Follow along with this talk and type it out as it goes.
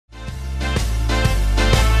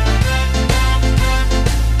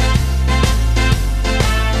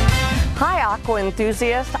Aqua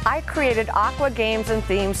enthusiast, I created Aqua games and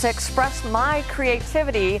themes to express my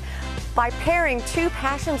creativity by pairing two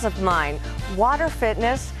passions of mine, water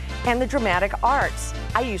fitness and the dramatic arts.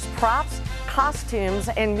 I use props, costumes,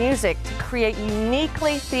 and music to create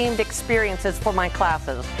uniquely themed experiences for my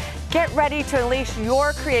classes. Get ready to unleash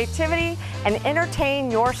your creativity and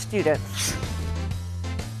entertain your students.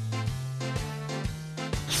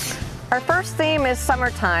 Our first theme is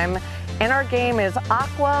summertime, and our game is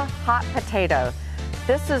Aqua Hot Potato.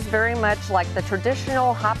 This is very much like the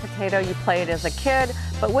traditional hot potato you played as a kid,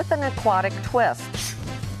 but with an aquatic twist.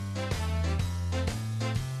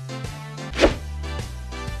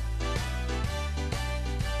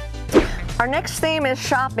 Our next theme is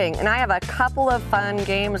shopping, and I have a couple of fun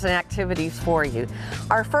games and activities for you.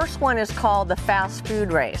 Our first one is called the fast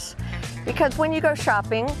food race, because when you go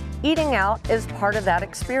shopping, eating out is part of that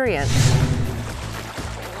experience.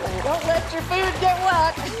 Don't let your food get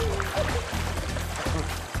wet.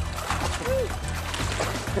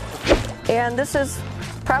 And this is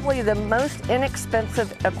probably the most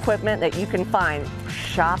inexpensive equipment that you can find,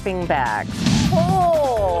 shopping bags.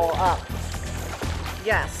 Pull up.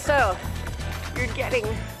 Yes, so you're getting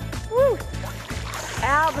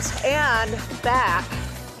abs and back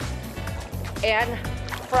and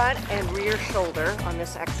front and rear shoulder on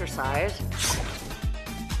this exercise.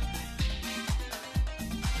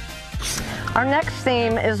 Our next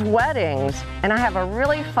theme is weddings, and I have a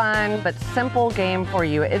really fun but simple game for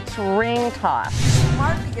you. It's ring toss.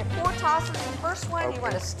 Mark, you get 4 tosses. The first one, okay. You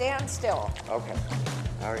want to stand still. Okay.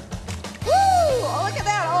 All right. Woo! Oh, look at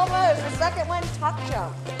that, almost. The second one, tuck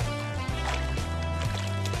jump.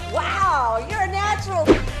 Wow, you're a natural.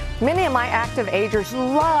 Many of my active agers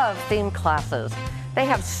love theme classes. They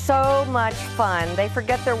have so much fun, they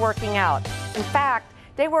forget they're working out. In fact,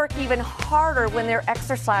 they work even harder when their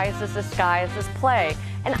exercise is disguised as play.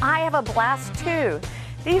 And I have a blast too.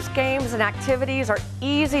 These games and activities are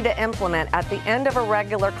easy to implement at the end of a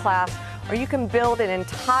regular class, or you can build an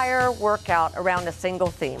entire workout around a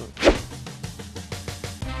single theme.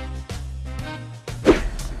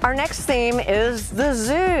 Our next theme is the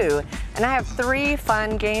zoo, and I have 3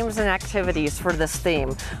 fun games and activities for this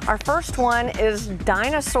theme. Our first one is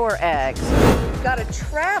dinosaur eggs. You've got to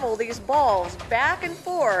travel these balls back and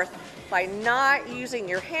forth by not using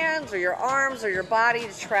your hands or your arms or your body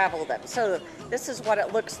to travel them. So this is what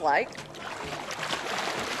it looks like.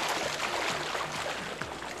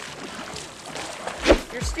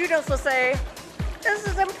 Your students will say, "This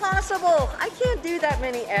is impossible. I can't do that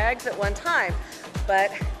many eggs at one time."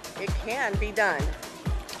 But it can be done.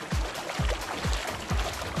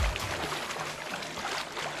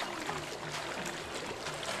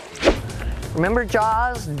 Remember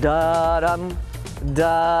Jaws? Da-dum,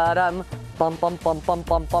 da-dum, bum, bum, bum, bum,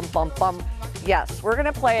 bum, bum, bum, bum. Yes, we're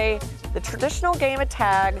gonna play the traditional game of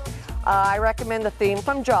tag. I recommend the theme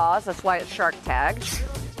from Jaws, that's why it's Shark Tag.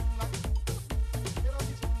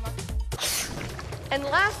 And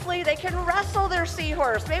lastly, they can wrestle their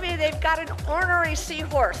seahorse. Maybe they've got an ornery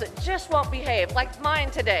seahorse that just won't behave, like mine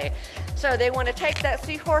today. So they want to take that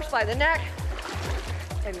seahorse by the neck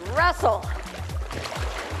and wrestle.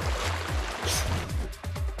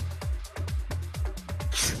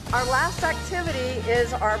 Our last activity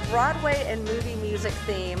is our Broadway and movie music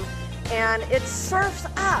theme, and it surfs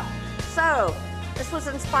up. So this was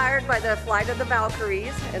inspired by the Flight of the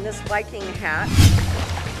Valkyries and this Viking hat.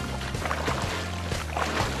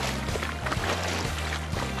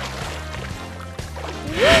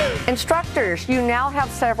 Instructors, you now have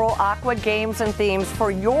several Aqua games and themes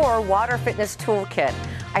for your water fitness toolkit.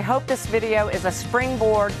 I hope this video is a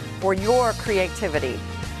springboard for your creativity.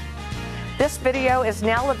 This video is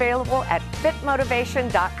now available at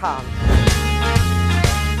fitmotivation.com.